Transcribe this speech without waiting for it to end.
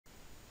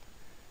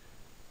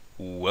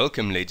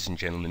Welcome, ladies and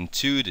gentlemen,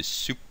 to the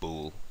Soup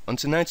Bowl. On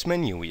tonight's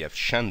menu we have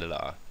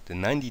Shandalar, the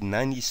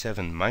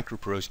 1997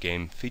 Microprose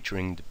game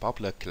featuring the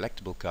popular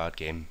collectible card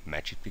game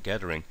Magic the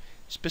Gathering,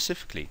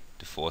 specifically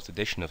the 4th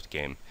edition of the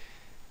game.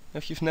 Now,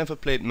 if you've never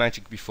played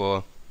Magic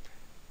before,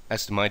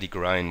 as the mighty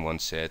Grind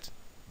once said,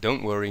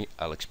 don't worry,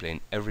 I'll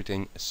explain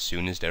everything as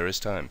soon as there is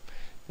time.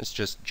 Let's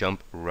just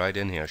jump right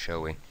in here,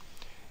 shall we?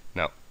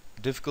 Now,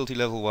 difficulty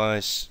level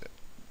wise,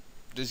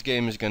 this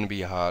game is going to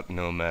be hard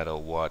no matter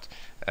what.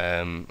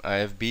 I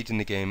have beaten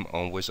the game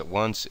on Wizard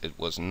once. It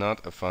was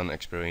not a fun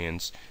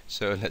experience,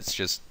 so let's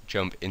just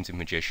jump into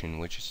Magician,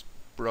 which is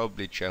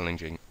probably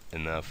challenging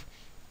enough.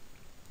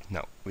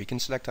 Now, we can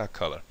select our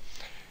color.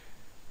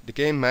 The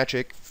game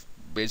Magic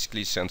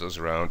basically centers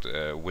around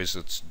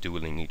wizards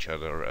dueling each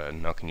other,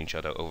 knocking each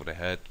other over the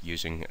head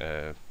using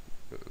a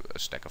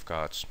stack of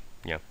cards.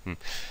 Yeah.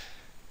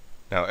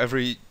 Now,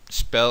 every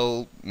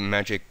spell,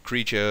 magic,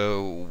 creature,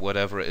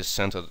 whatever is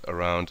centered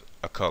around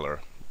a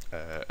color,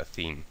 a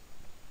theme.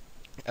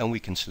 And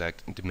we can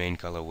select the main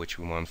color which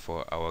we want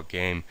for our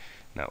game.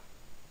 Now,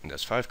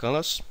 there's 5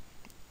 colors.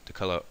 The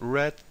color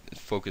red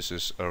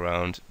focuses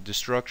around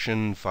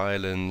destruction,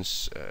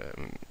 violence.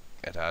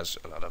 It has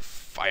a lot of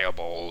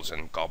fireballs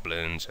and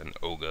goblins and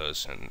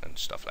ogres and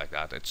stuff like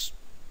that. It's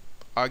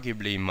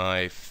arguably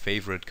my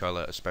favorite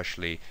color,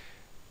 especially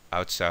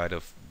outside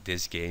of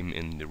this game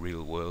in the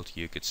real world,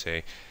 you could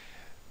say.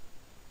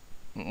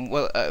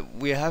 Well,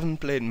 we haven't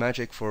played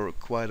Magic for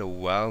quite a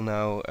while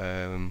now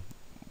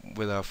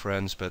with our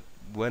friends, but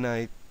when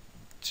I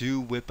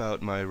do whip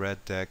out my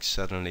red deck,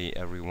 suddenly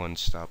everyone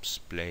stops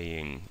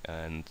playing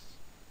and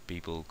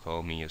people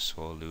call me a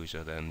sore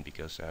loser then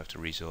because I have to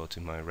resort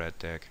to my red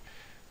deck.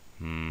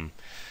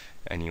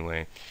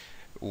 Anyway,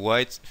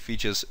 white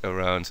features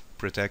around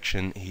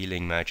protection,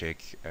 healing,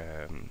 magic.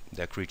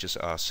 Their creatures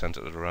are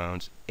centered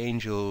around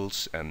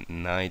angels and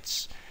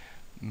knights.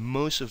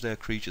 Most of their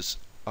creatures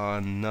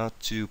are not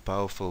too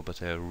powerful, but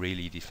they're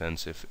really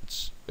defensive.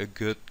 It's a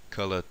good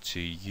color to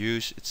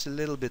use. It's a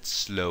little bit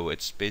slow.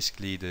 It's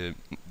basically the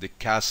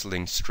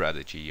castling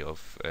strategy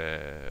of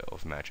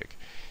Magic.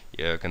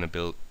 You're gonna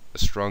build a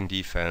strong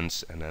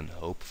defense and then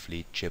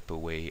hopefully chip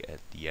away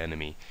at the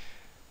enemy.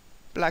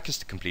 Black is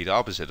the complete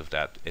opposite of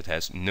that. It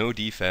has no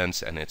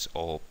defense and it's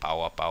all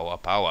power, power,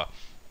 power.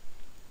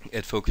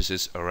 It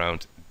focuses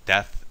around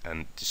death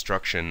and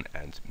destruction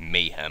and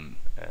mayhem,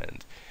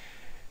 and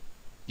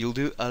you'll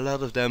do a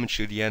lot of damage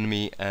to the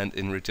enemy, and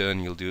in return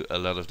you'll do a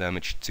lot of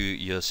damage to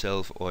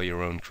yourself or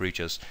your own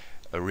creatures.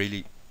 A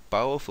really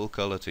powerful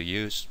color to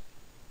use.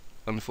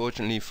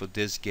 Unfortunately for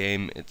this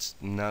game it's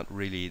not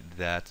really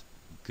that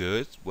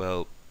good.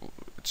 Well,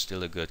 it's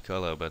still a good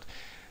color, but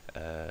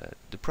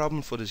the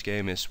problem for this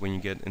game is when you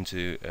get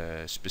into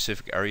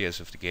specific areas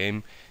of the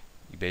game,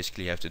 you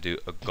basically have to do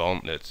a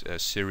gauntlet, a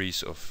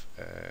series of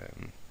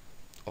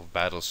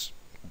battles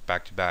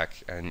back to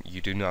back, and you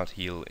do not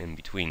heal in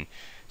between.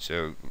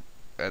 So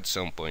at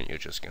some point you're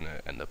just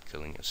gonna end up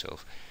killing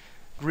yourself.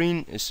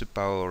 Green is the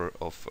power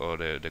of, or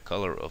the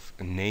color of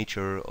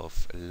nature,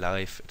 of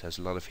life. It has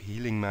a lot of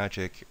healing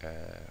magic.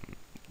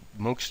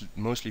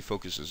 Mostly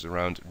focuses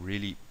around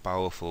really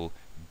powerful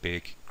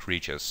big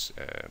creatures.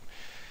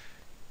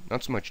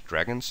 Not so much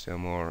dragons, they're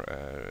more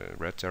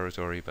red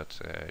territory, but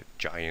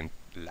giant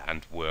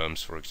land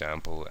worms, for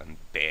example, and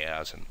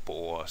bears and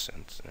boars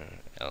and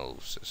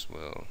elves as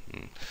well.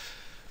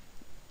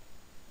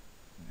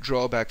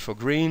 Drawback for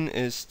green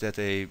is that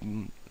they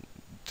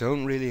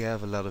don't really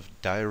have a lot of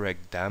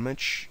direct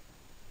damage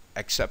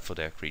except for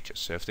their creatures.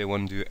 So if they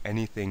want to do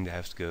anything, they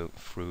have to go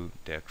through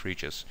their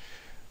creatures,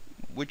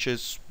 which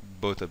is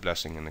both a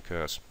blessing and a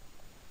curse.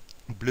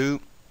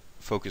 Blue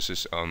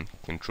focuses on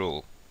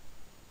control.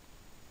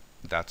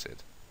 That's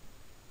it.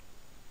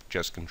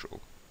 Just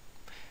control.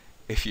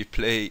 If you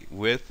play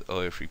with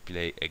or if you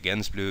play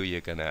against blue,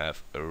 you're gonna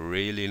have a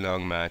really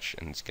long match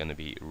and it's gonna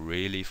be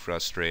really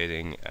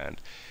frustrating, and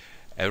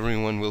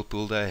everyone will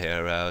pull their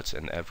hair out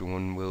and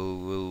everyone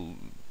will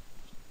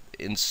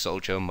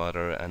insult your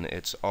mother, and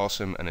it's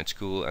awesome and it's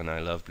cool and I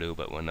love blue,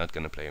 but we're not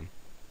gonna play him.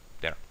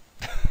 There.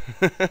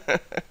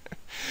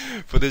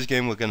 For this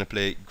game we're gonna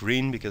play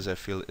green because I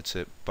feel it's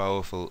a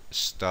powerful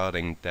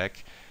starting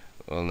deck.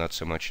 Well, not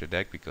so much the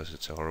deck because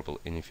it's a horrible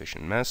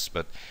inefficient mess,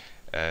 but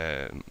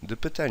the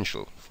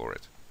potential for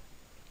it.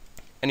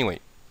 Anyway,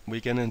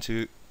 we get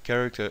into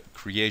character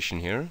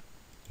creation here.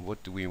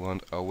 What do we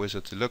want our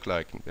wizard to look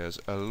like? There's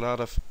a lot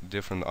of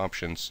different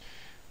options.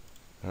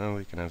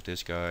 We can have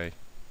this guy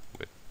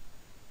with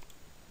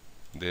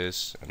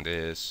this and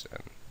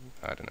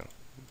I don't know.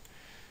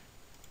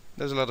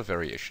 There's a lot of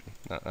variation.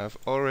 Now, I've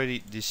already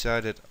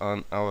decided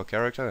on our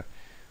character,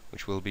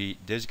 which will be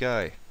this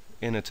guy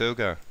in a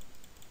toga,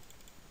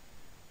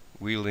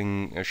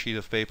 wielding a sheet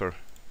of paper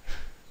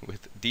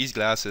with these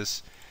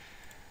glasses,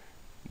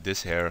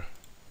 this hair,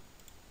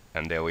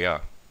 and there we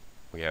are.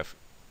 We have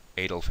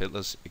Adolf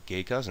Hitler's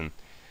gay cousin.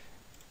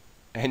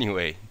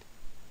 Anyway,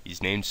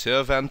 he's named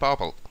Sir Van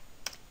Popple.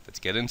 Let's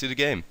get into the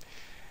game.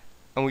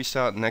 And we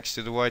start next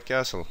to the White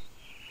Castle.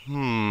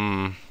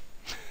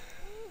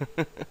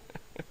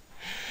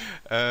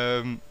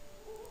 The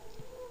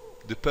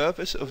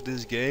purpose of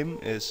this game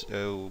is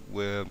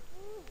we're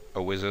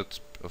a wizard,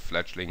 a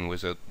fledgling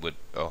wizard with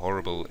a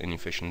horrible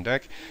inefficient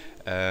deck.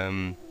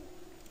 And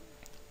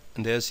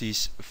there's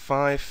these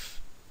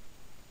 5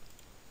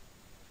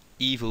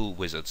 evil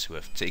wizards who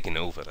have taken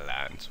over the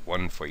land,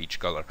 1 for each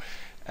color,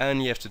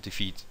 and you have to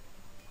defeat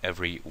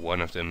every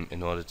one of them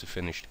in order to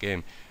finish the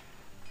game.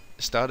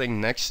 Starting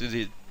next to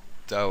the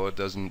tower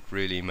doesn't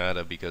really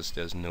matter because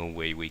there's no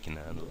way we can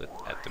handle it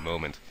at the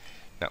moment.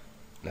 Now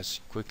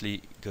let's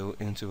quickly go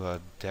into our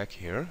deck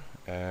here.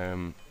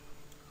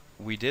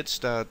 We did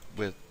start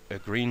with a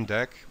green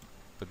deck,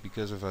 but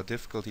because of our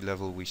difficulty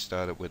level we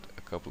started with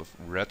a couple of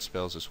red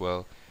spells as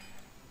well.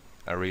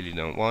 I really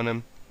don't want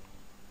them,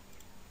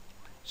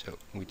 so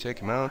we take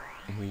them out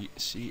and we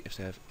see if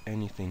they have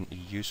anything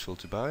useful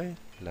to buy.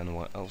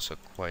 Lenoir elves are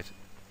quite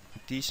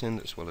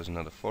decent, as well as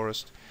another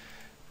forest.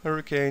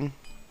 Hurricane,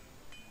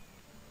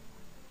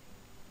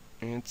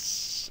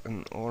 it's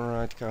an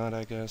alright card,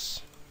 I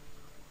guess,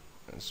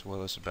 as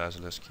well as a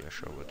basilisk. Yeah,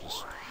 sure, we'll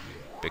just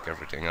pick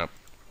everything up.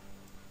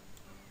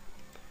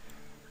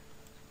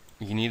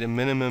 You need a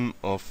minimum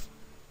of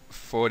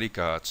 40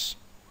 cards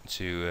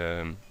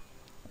to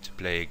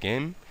play a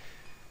game.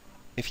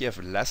 If you have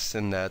less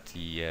than that,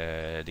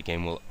 the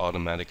game will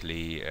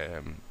automatically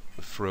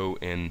throw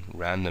in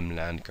random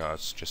land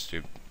cards just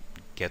to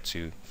get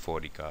to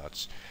 40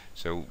 cards.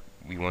 So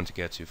we want to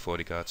get to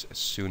 40 cards as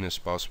soon as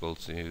possible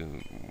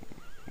to,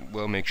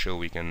 well, make sure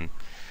we can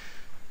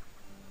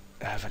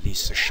have at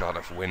least a shot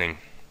of winning.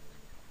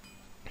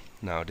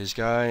 Now this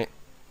guy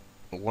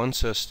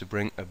wants us to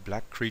bring a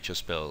black creature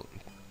spell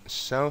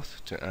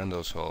south to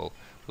Andor's Hall.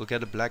 We'll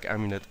get a black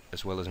amulet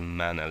as well as a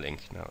mana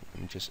link. Now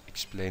let me just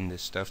explain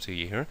this stuff to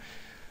you here.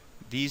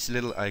 These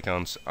little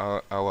icons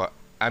are our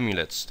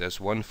amulets. There's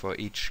 1 for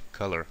each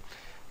color.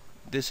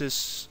 This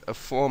is a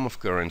form of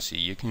currency.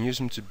 You can use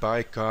them to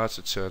buy cards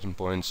at certain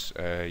points,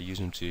 use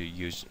them to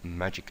use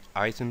magic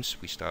items.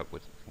 We start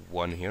with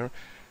 1 here,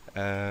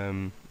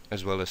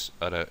 as well as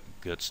other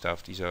good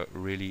stuff. These are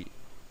really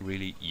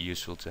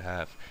useful to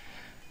have.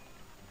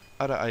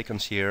 Other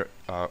icons here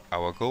are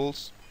our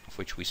gold, of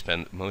which we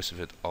spend most of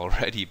it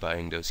already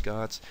buying those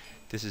cards.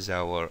 This is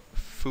our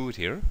food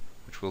here,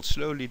 which will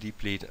slowly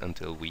deplete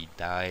until we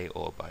die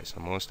or buy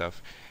some more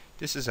stuff.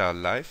 This is our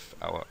life,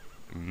 our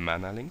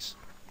mana links.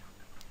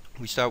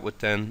 We start with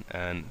 10,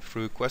 and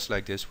through a quest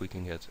like this we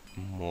can get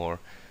more.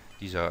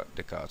 These are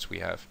the cards we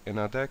have in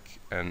our deck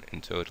and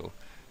in total.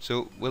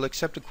 So we'll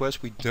accept the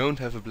quest. We don't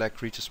have a black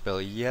creature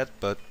spell yet,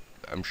 but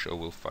I'm sure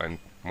we'll find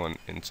one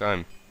in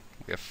time.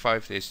 We have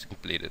 5 days to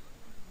complete it.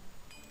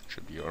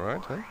 Should be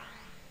alright, huh?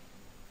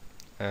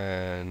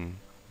 And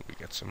we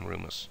get some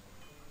rumors.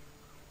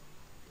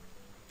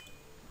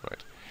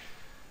 Right.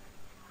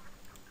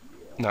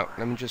 Now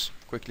let me just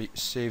quickly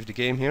save the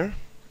game here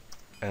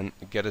and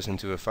get us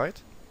into a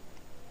fight,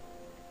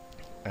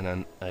 and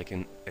then I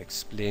can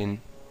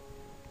explain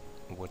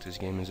what this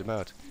game is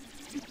about.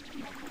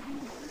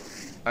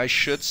 I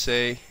should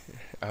say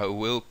I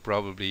will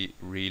probably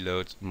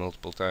reload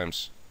multiple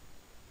times.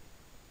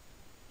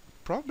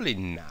 Probably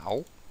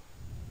now.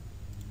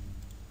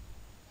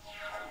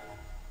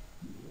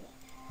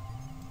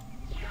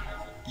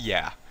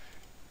 Yeah,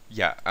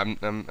 I'm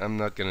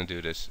not gonna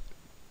do this.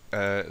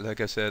 Like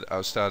I said,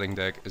 our starting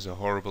deck is a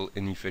horrible,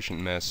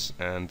 inefficient mess,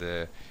 and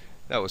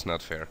that was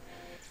not fair.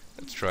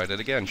 Let's try that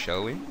again,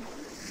 shall we?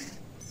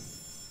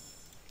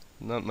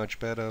 Not much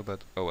better,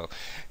 but oh well.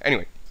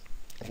 Anyway,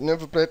 I've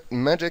never played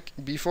Magic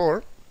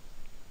before.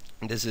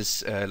 This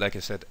is, like I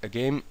said, a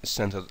game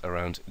centered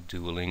around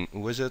dueling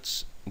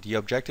wizards. The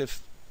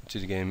objective to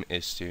the game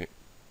is to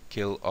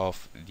kill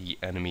off the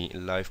enemy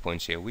life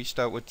points here. We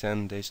start with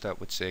 10, they start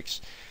with 6.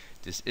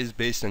 This is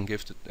based on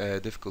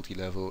difficulty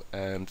level,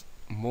 and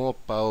more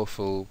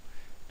powerful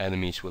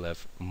enemies will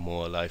have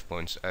more life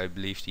points. I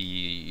believe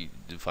the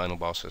final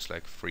boss has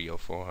like 300 or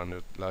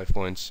 400 life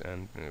points,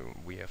 and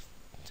we have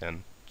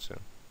 10, so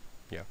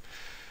yeah.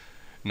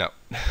 Now,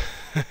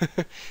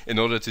 in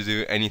order to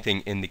do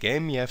anything in the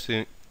game, you have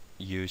to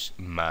use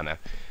mana,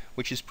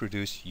 which is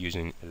produced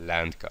using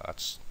land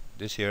cards.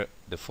 This here,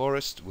 the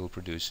forest, will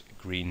produce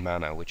green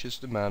mana, which is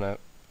the mana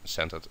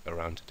centered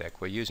around the deck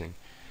we're using.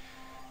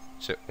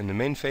 So in the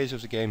main phase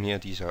of the game here,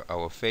 these are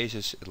our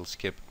phases. It'll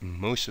skip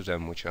most of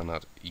them which are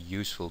not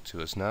useful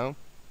to us now.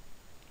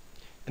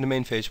 In the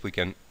main phase we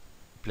can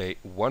play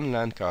 1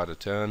 land card a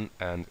turn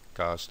and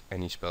cast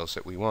any spells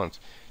that we want.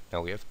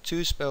 Now we have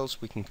 2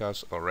 spells we can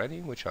cast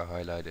already, which are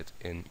highlighted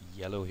in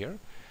yellow here.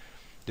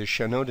 The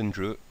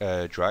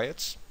Shandalar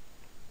Dryads.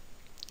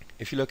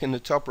 If you look in the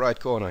top right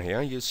corner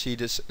here, you'll see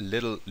this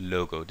little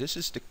logo. This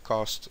is the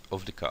cost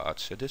of the card.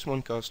 So this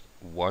one costs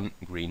 1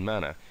 green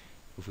mana.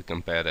 If we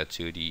compare that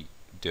to the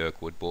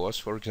Dirkwood Boars,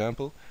 for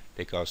example,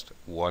 they cost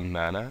 1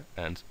 mana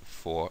and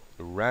 4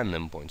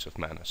 random points of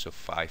mana, so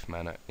 5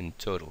 mana in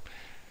total.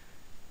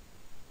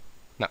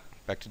 Now,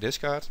 back to this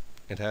card.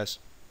 It has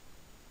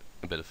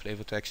a bit of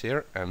flavor text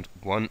here, and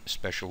one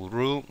special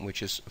rule,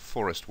 which is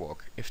forest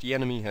walk. If the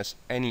enemy has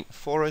any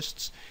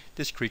forests,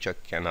 this creature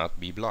cannot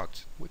be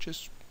blocked, which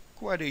is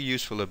quite a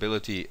useful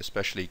ability,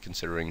 especially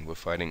considering we're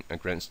fighting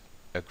against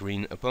a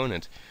green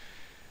opponent.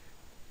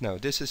 Now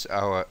this is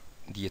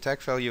the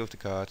attack value of the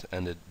card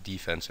and the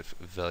defensive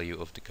value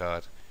of the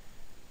card.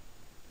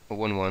 A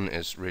 1/1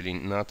 is really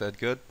not that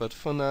good, but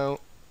for now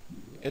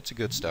it's a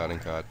good starting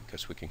card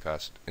because we can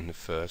cast it in the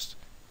first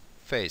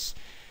phase.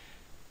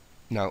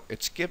 Now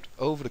it skipped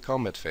over the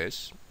combat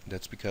phase.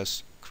 That's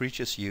because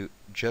creatures you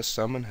just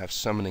summon have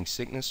summoning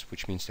sickness,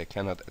 which means they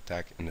cannot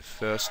attack in the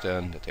first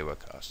turn that they were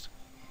cast.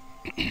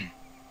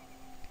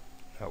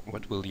 Now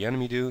what will the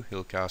enemy do?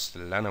 He'll cast the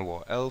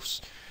Llanowar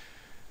Elves,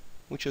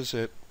 which is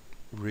a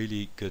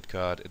really good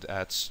card. It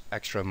adds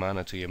extra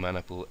mana to your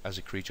mana pool as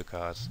a creature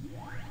card.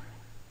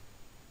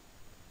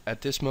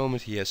 At this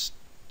moment he has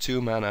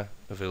 2 mana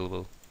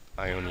available.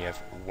 I only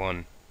have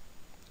 1.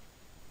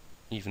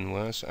 Even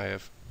worse, I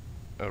have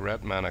a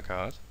red mana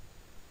card,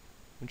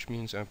 which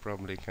means I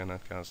probably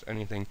cannot cast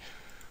anything.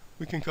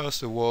 We can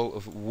cast a Wall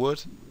of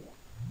Wood.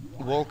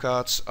 Wall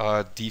cards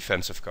are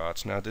defensive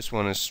cards. Now this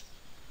one is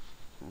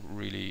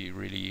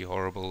really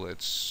horrible.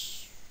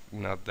 It's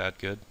not that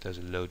good. There's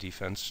a low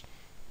defense,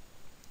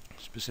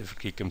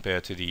 specifically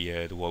compared to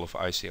the Wall of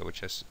Ice here, which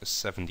has a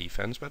 7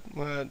 defense, but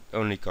it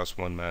only costs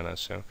 1 mana.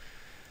 So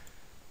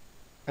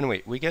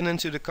anyway, we get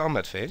into the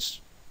combat phase.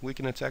 We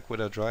can attack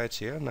with our Dryads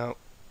here. Now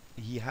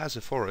he has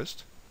a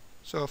forest,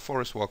 so a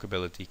forest walk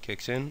ability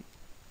kicks in,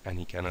 and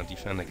he cannot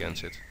defend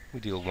against it. We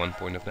deal 1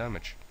 point of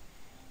damage.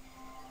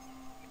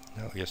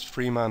 Now he has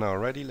 3 mana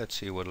already. Let's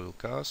see what it'll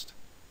cast.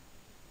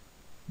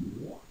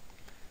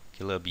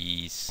 Killer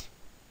Bees.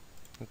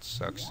 That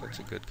sucks. That's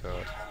a good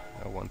card.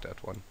 I want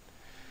that one.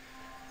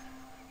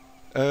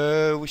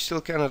 We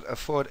still cannot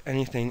afford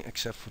anything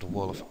except for the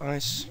Wall of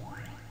Ice,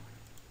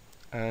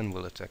 and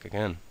we'll attack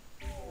again.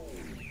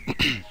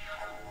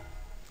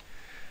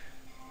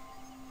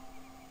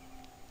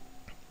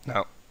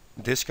 Now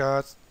this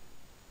card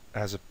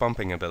has a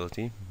pumping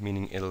ability,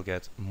 meaning it'll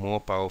get more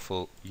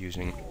powerful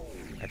using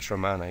extra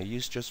mana. You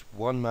use just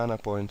 1 mana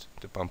point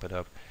to pump it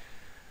up,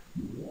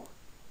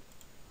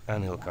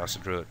 and he'll cast a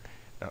Druid.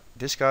 Now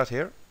this card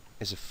here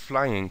is a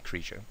flying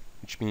creature,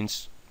 which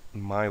means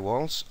my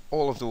walls,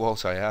 all of the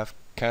walls I have,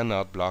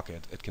 cannot block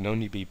it. It can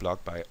only be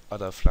blocked by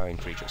other flying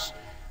creatures,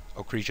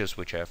 or creatures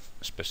which have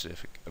a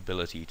specific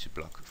ability to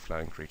block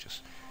flying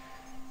creatures.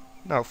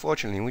 Now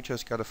fortunately we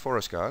just got a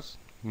forest card,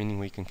 meaning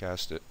we can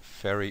cast the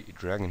Fairy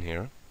Dragon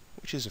here,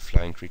 which is a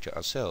flying creature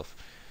ourselves,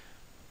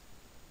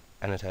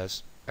 and it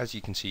has, as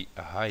you can see,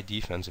 a high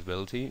defense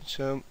ability,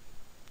 so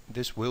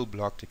this will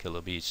block the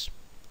Killer Bees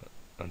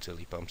until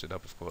he pumps it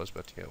up, of course.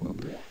 But yeah, well,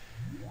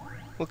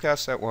 we'll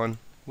cast that one.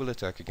 We'll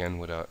attack again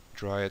with our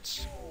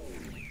Dryads,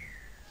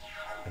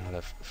 and we'll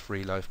have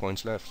 3 life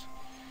points left.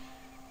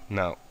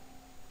 Now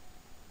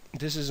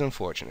this is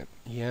unfortunate.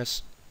 He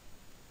has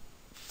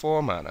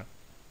 4 mana.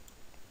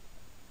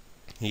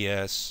 He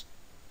has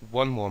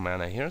 1 more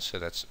mana here, so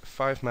that's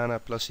 5 mana,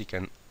 plus he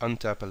can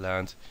untap a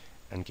land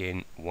and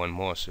gain 1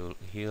 more, so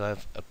he'll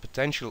have a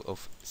potential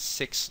of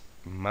 6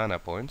 mana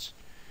points,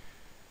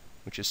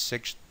 which is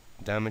 6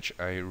 damage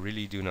I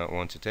really do not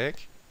want to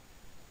take.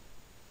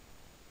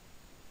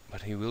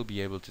 But he will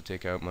be able to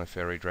take out my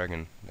Fairy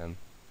Dragon, then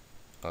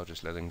I'll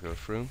just let him go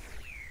through.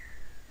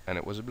 And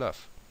it was a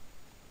bluff.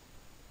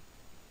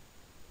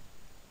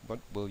 What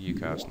will you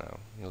cast now?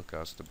 He'll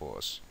cast the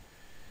Boars.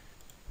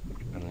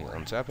 And he'll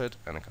untap it,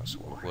 and I cast a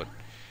Wall of Wood.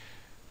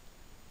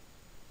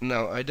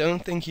 Now, I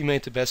don't think he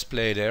made the best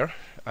play there.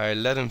 I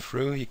let him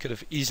through. He could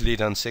have easily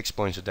done 6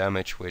 points of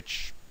damage,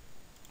 which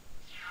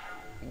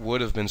would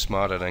have been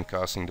smarter than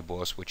casting the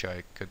Boars, which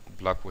I could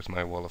block with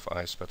my Wall of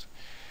Ice, but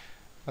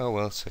oh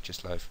well, such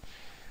is life.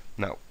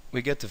 Now,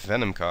 we get the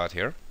Venom card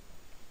here,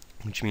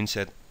 which means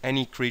that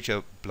any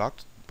creature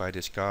blocked by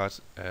this card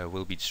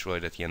will be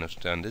destroyed at the end of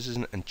the turn. This is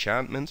an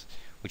enchantment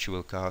which you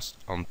will cast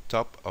on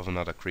top of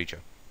another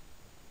creature.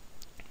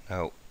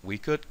 Now, we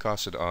could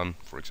cast it on,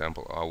 for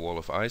example, our Wall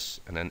of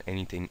Ice, and then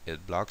anything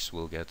it blocks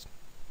will get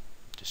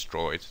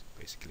destroyed,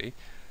 basically.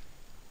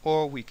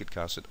 Or we could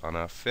cast it on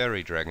our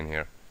Fairy Dragon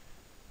here,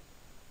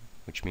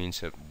 which means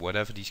that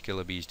whatever these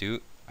Killer Bees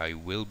do, I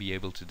will be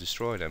able to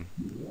destroy them.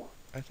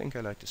 I think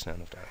I like the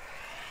sound of that.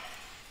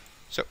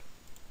 So,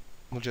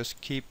 we'll just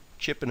keep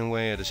chipping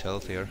away at his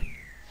health here.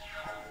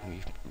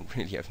 We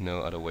really have no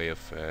other way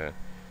of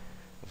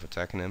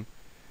attacking him.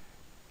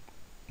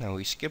 Now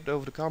he skipped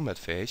over the combat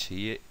phase.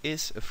 He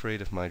is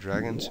afraid of my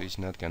dragon, so he's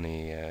not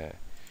gonna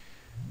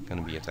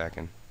be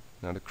attacking.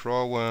 Now the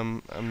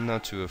Crawworm, I'm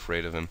not too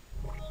afraid of him.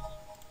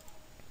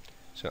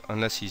 So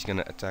unless he's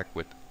gonna attack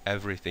with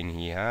everything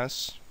he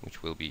has,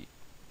 which will be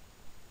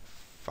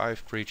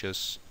 5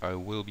 creatures, I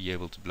will be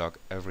able to block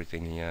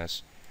everything he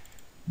has.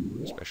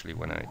 Especially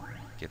when I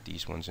get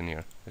these ones in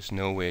here. There's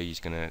no way he's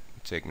gonna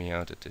take me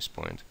out at this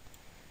point.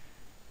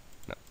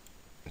 No,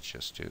 let's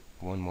just do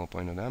 1 more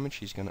point of damage.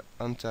 He's gonna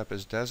untap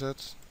his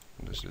desert.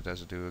 What does the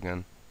desert do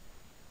again?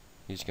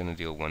 He's gonna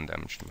deal 1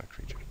 damage to my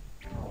creature.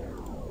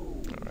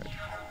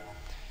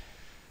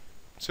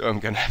 So I'm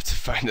gonna have to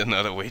find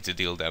another way to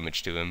deal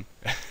damage to him.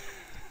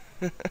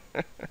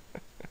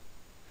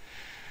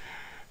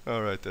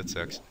 Alright, that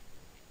sucks.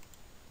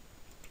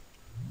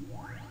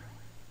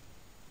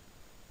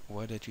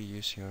 Why did you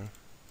use your...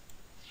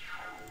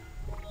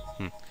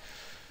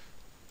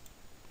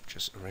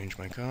 Just arrange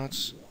my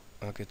cards.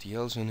 I'll get the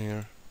elves in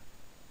here.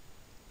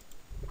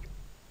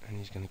 And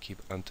he's gonna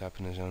keep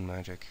untapping his own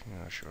magic.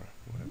 Yeah, sure,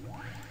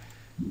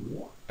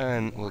 whatever.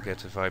 And we'll get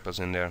the vipers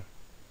in there.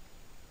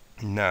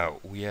 Now,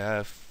 we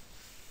have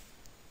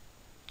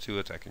 2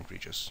 attacking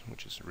creatures,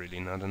 which is really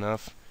not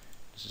enough.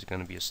 This is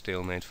gonna be a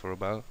stalemate for a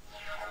while.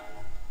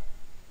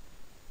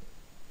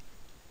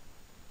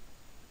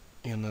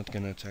 You're not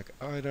gonna attack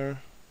either.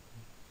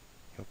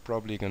 You're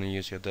probably gonna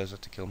use your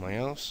desert to kill my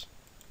elves.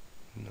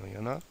 No,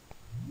 you're not.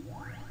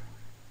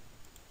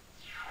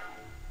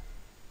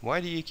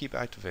 Why do you keep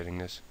activating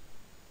this?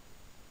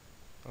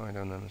 I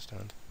don't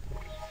understand.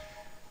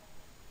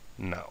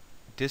 Now,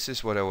 this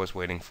is what I was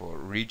waiting for.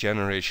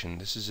 Regeneration.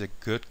 This is a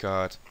good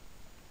card.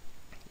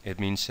 It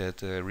means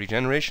that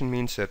regeneration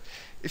means that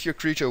if your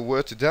creature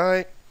were to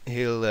die,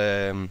 he'll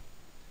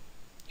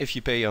if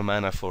you pay your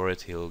mana for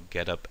it, he'll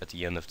get up at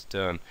the end of the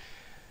turn.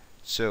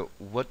 So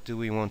what do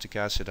we want to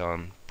cast it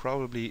on?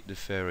 Probably the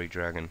fairy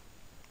dragon.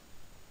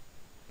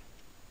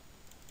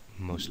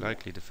 Most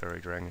likely the fairy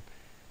dragon.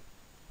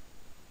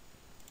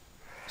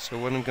 So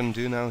what I'm gonna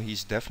do now,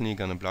 he's definitely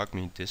gonna block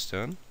me this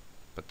turn,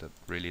 but that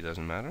really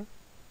doesn't matter.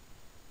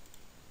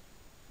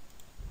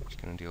 He's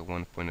gonna deal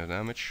 1 point of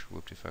damage,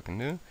 whoopty fucking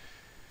do.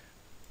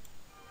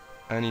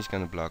 And he's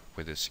gonna block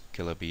with his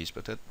killer bees,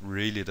 but that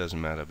really doesn't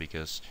matter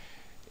because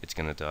it's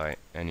gonna die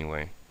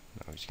anyway.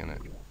 Now he's gonna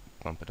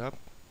bump it up.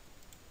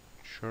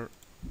 Sure.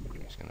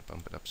 He's gonna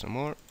bump it up some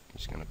more.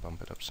 He's gonna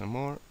bump it up some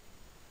more.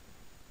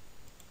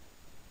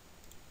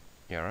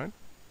 Yeah, right?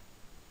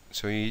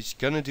 So he's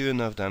gonna do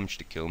enough damage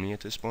to kill me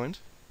at this point.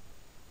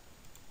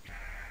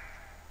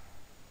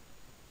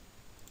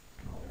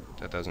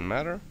 That doesn't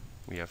matter.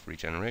 We have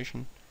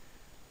regeneration,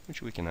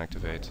 which we can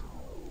activate.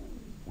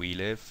 We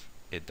live,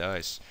 it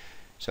dies.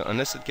 So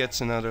unless it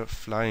gets another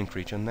flying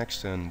creature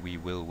next turn, we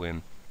will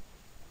win.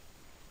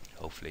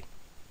 Hopefully.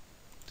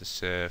 This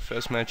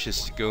first match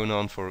is going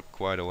on for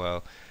quite a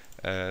while.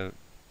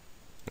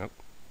 Nope.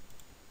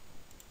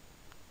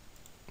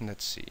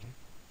 Let's see.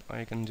 Are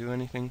you gonna do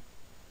anything?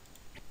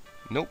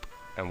 Nope.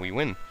 And we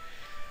win.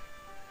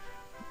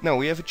 Now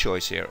we have a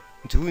choice here.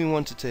 Do we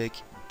want to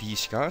take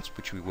these cards,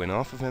 which we win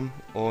off of him,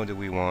 or do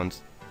we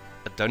want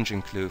a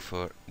dungeon clue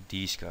for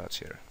these cards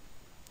here?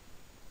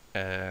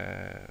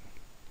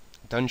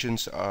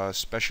 Dungeons are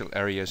special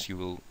areas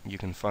you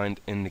can find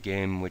in the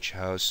game which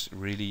house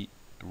really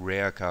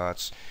rare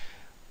cards,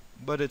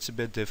 but it's a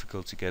bit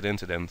difficult to get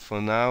into them.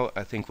 For now,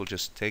 I think we'll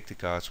just take the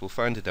cards. We'll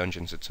find the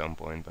dungeons at some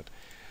point, but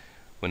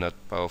we're not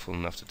powerful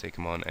enough to take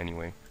them on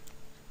anyway.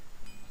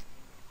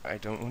 I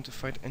don't want to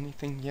fight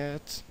anything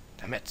yet.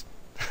 Damn it.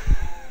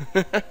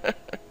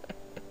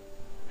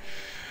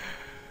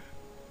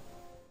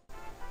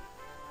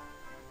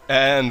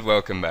 And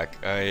welcome back.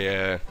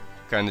 I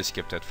kinda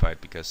skipped that fight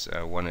because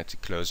I wanted to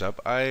close up.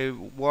 I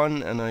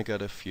won and I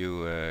got a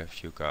few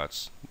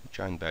cards.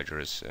 Giant Badger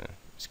is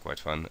quite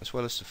fun, as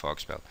well as the Fog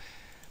Spell.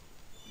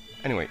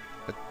 Anyway,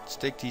 let's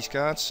take these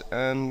cards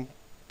and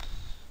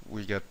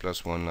we get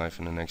 +1 life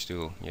in the next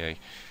duel. Yay.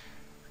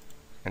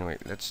 Anyway,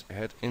 let's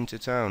head into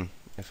town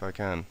if I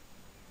can.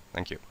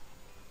 Thank you.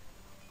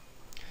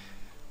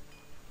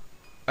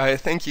 I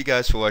thank you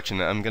guys for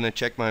watching. I'm gonna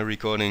check my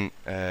recording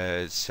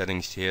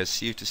settings here,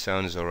 see if the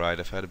sound is alright.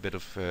 I've had a bit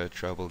of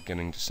trouble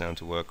getting the sound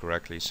to work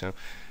correctly, so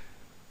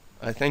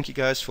I thank you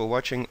guys for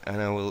watching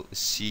and I will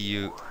see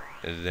you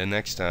the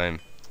next time.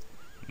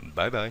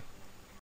 Bye bye.